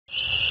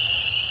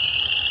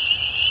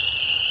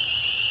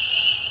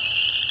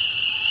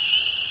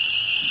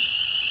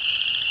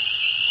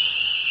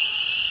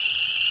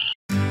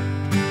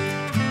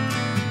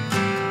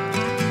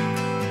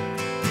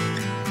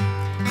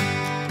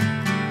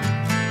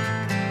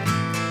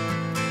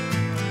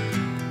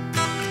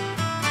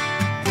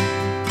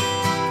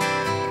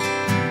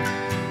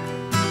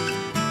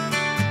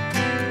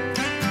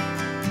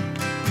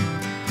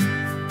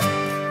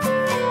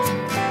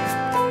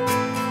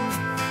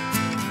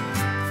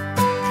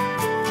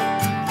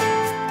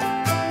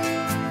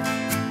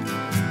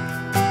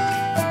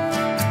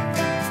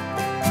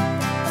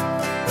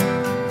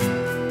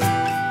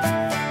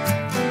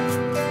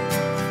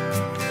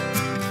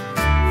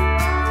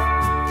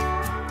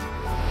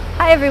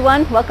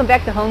everyone, welcome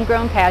back to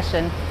Homegrown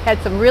Passion. Had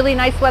some really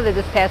nice weather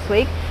this past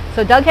week,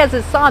 so Doug has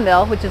his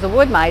sawmill, which is a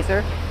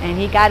Woodmizer, and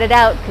he got it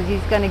out because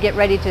he's going to get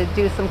ready to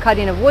do some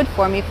cutting of wood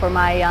for me for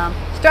my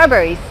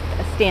strawberry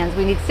stands.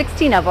 We need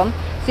 16 of them,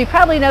 so you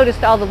probably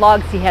noticed all the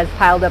logs he has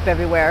piled up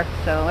everywhere,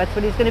 so that's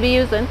what he's going to be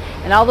using.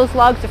 And all those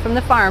logs are from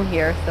the farm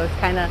here, so it's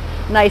kind of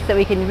nice that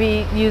we can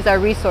reuse our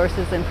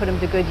resources and put them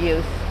to good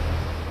use.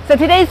 So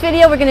today's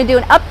video we're going to do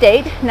an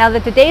update. Now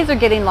that the days are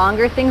getting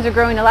longer, things are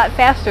growing a lot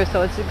faster,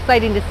 so it's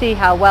exciting to see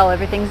how well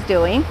everything's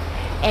doing.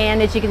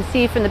 And as you can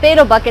see from the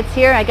Bato Buckets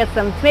here, I got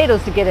some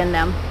tomatoes to get in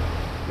them.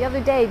 The other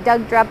day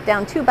Doug dropped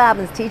down 2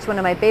 bobbins to each one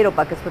of my Bato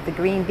Buckets with the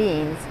green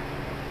beans.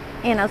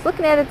 And I was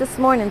looking at it this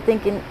morning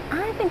thinking,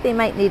 I think they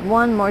might need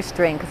one more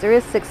string because there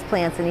is 6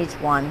 plants in each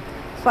one.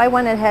 So I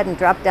went ahead and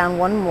dropped down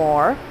one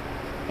more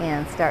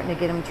and starting to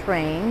get them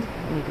trained.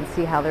 And you can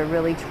see how they're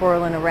really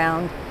twirling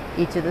around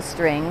each of the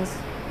strings.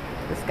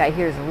 This guy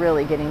here is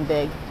really getting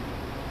big.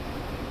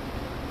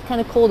 It's kind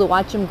of cool to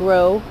watch him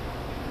grow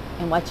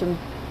and watch him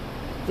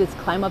just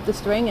climb up the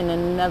string, and in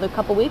another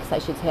couple weeks I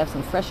should have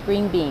some fresh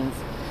green beans.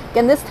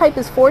 Again, this type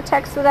is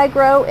Vortex that I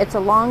grow. It's a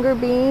longer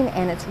bean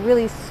and it's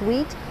really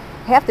sweet.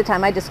 Half the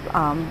time I just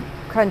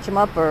crunch them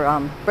up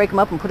or break them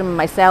up and put them in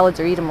my salads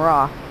or eat them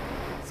raw.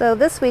 So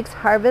this week's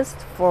harvest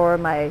for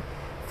my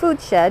food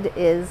shed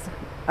is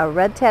a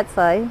red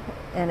tatsai,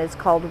 and it's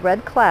called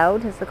Red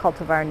Cloud is the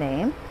cultivar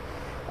name.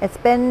 It's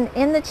been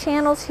in the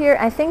channels here,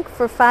 I think,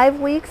 for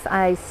 5 weeks.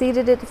 I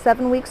seeded it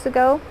 7 weeks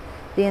ago.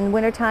 In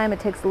wintertime, it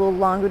takes a little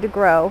longer to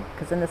grow,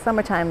 because in the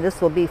summertime,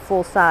 this will be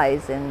full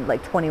size in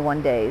like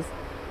 21 days.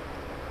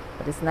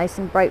 But it's nice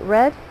and bright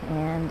red,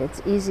 and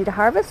it's easy to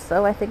harvest,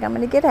 so I think I'm going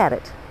to get at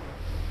it.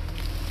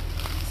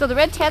 So the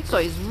red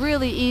tatsoi is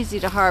really easy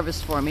to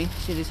harvest for me.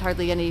 See, there's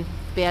hardly any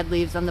bad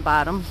leaves on the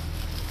bottom.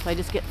 So I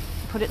just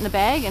put it in the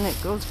bag, and it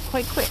goes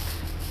quite quick.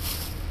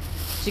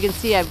 As you can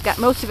see, I've got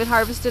most of it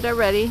harvested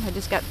already. I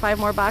just got 5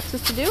 more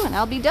boxes to do and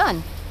I'll be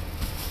done.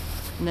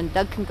 And then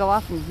Doug can go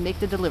off and make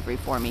the delivery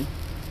for me.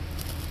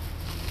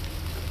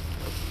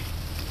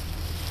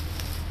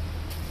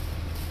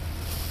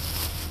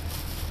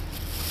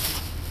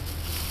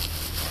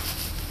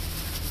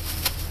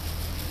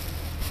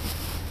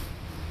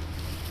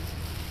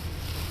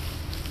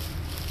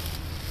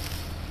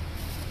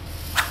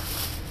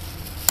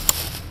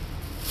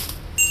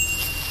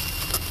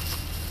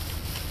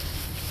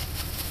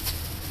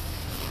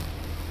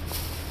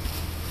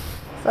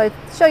 So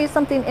I'll show you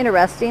something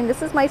interesting.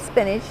 This is my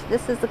spinach.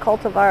 This is the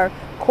cultivar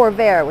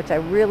Corvair, which I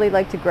really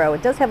like to grow.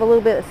 It does have a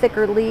little bit of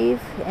thicker leaf,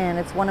 and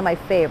it's one of my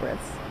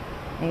favorites.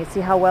 And you see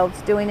how well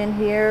it's doing in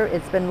here.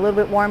 It's been a little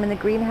bit warm in the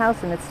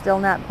greenhouse, and it's still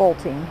not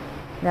bolting.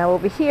 Now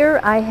over here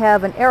I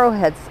have an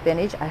arrowhead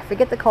spinach. I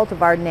forget the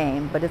cultivar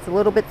name, but it's a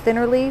little bit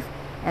thinner leaf,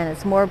 and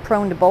it's more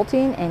prone to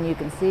bolting, and you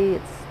can see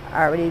it's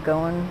already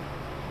going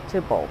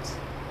to bolt.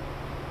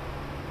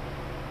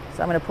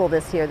 So I'm going to pull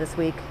this here this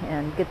week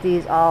and get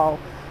these all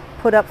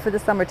put up for the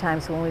summertime,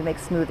 so when we make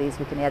smoothies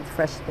we can add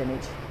fresh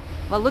spinach.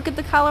 Well, look at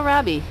the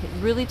kohlrabi. It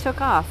really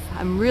took off.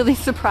 I'm really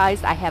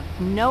surprised. I have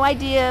no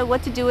idea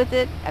what to do with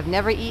it. I've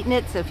never eaten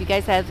it, so if you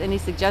guys have any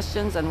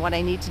suggestions on what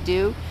I need to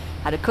do,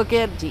 how to cook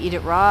it, do you eat it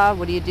raw,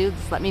 what do you do,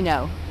 just let me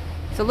know.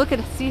 So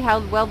see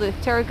how well the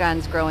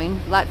tarragon's growing,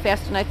 a lot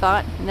faster than I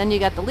thought. And then you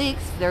got the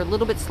leeks. They're a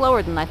little bit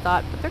slower than I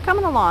thought, but they're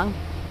coming along.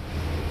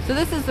 So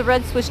this is the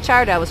red Swiss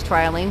chard I was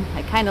trialing.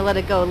 I kind of let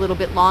it go a little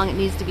bit long. It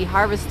needs to be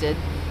harvested.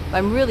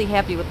 I'm really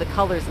happy with the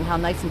colors and how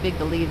nice and big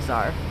the leaves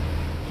are.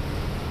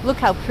 Look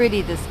how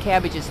pretty this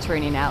cabbage is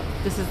turning out.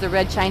 This is the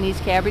red Chinese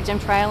cabbage I'm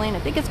trialing. I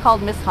think it's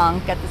called Miss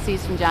Hung. Got the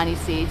seeds from Johnny's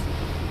Seeds.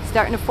 It's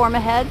starting to form a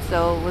head,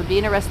 so it'll be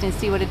interesting to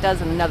see what it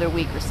does in another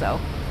week or so.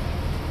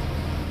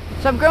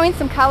 So I'm growing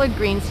some collard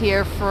greens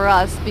here for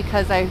us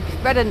because I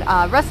read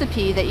a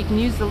recipe that you can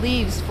use the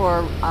leaves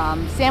for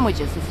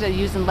sandwiches. Instead of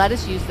using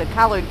lettuce, use the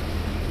collard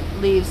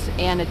leaves,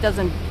 and it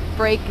doesn't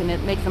break and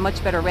it makes a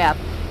much better wrap.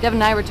 Deb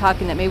and I were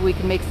talking that maybe we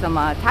can make some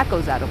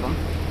tacos out of them.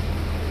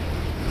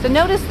 So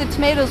notice the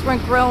tomatoes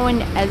weren't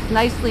growing as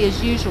nicely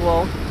as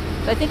usual.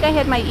 So I think I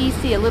had my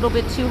EC a little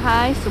bit too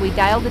high, so we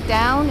dialed it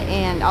down,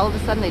 and all of a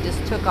sudden they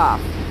just took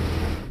off.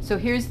 So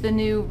here's the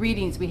new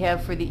readings we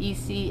have for the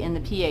EC and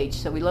the pH.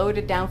 So we lowered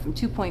it down from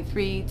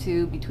 2.3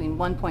 to between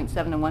 1.7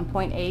 and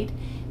 1.8,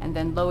 and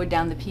then lowered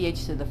down the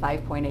pH to the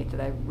 5.8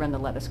 that I run the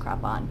lettuce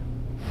crop on.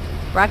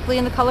 Broccoli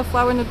and the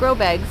cauliflower in the grow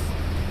bags,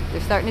 they're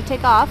starting to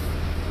take off.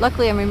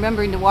 Luckily, I'm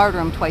remembering to water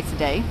them twice a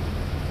day.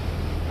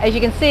 As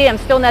you can see, I'm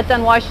still not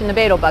done washing the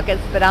Bato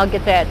Buckets, but I'll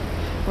get that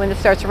when it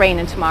starts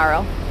raining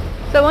tomorrow.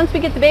 So once we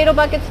get the Bato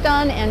Buckets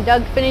done and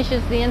Doug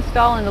finishes the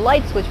install and the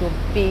lights, which will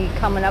be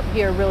coming up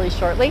here really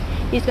shortly,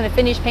 he's going to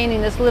finish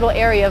painting this little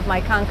area of my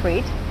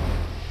concrete.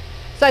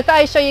 So I thought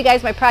I'd show you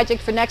guys my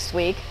project for next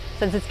week.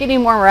 Since it's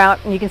getting warmer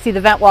out and you can see the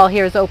vent wall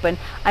here is open,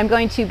 I'm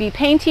going to be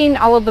painting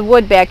all of the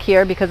wood back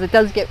here because it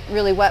does get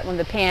really wet when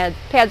the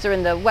pads are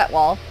in the wet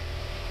wall.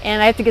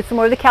 And I have to get some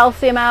more of the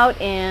calcium out,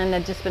 and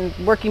I've just been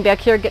working back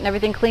here getting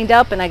everything cleaned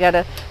up, and I got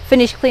to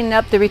finish cleaning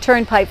up the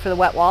return pipe for the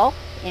wet wall,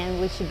 and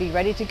we should be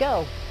ready to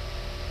go.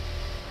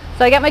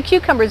 So I got my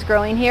cucumbers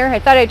growing here. I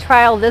thought I'd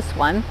trial this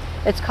one.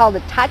 It's called a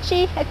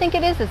tachi, I think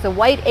it is. It's a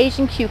white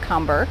Asian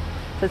cucumber.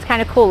 So it's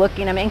kind of cool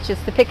looking. I'm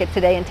anxious to pick it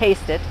today and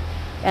taste it.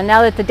 And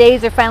now that the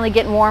days are finally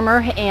getting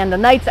warmer and the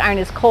nights aren't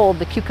as cold,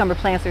 the cucumber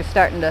plants are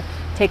starting to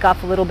take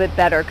off a little bit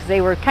better because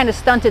they were kind of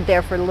stunted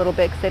there for a little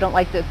bit because they don't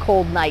like the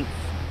cold nights.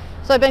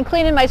 So I've been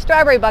cleaning my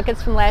strawberry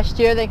buckets from last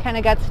year. They kind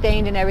of got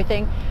stained and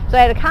everything. So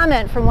I had a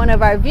comment from one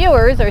of our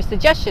viewers, or a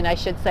suggestion I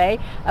should say,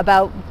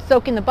 about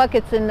soaking the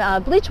buckets in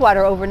bleach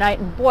water overnight.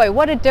 And boy,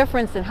 what a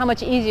difference and how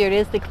much easier it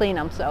is to clean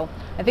them. So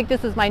I think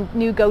this is my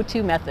new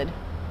go-to method.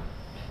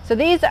 So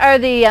these are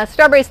the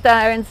strawberry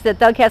steins that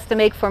Doug has to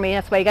make for me.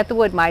 That's why I got the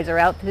Woodmizer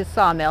out to his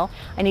sawmill.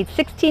 I need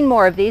 16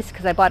 more of these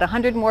because I bought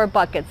 100 more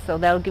buckets. So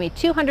that'll give me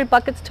 200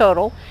 buckets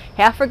total.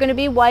 Half are going to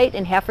be white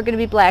and half are going to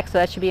be black. So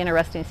that should be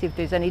interesting to see if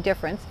there's any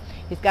difference.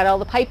 He's got all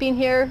the piping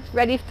here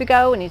ready to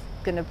go, and he's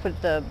going to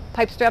put the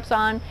pipe straps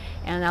on,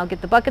 and I'll get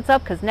the buckets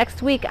up because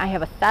next week I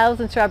have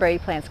 1,000 strawberry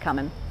plants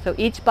coming. So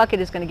each bucket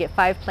is going to get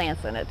 5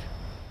 plants in it.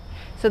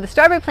 So the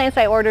strawberry plants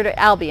I ordered are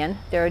Albion.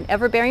 They're an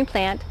ever-bearing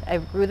plant. I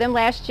grew them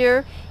last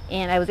year,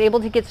 and I was able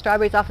to get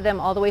strawberries off of them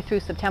all the way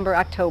through September,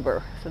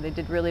 October. So they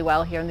did really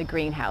well here in the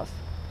greenhouse.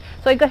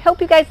 So I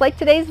hope you guys liked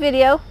today's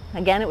video.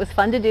 Again, it was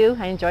fun to do.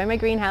 I enjoy my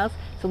greenhouse.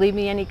 So leave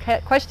me any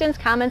questions,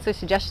 comments, or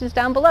suggestions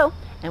down below,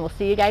 and we'll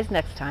see you guys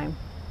next time.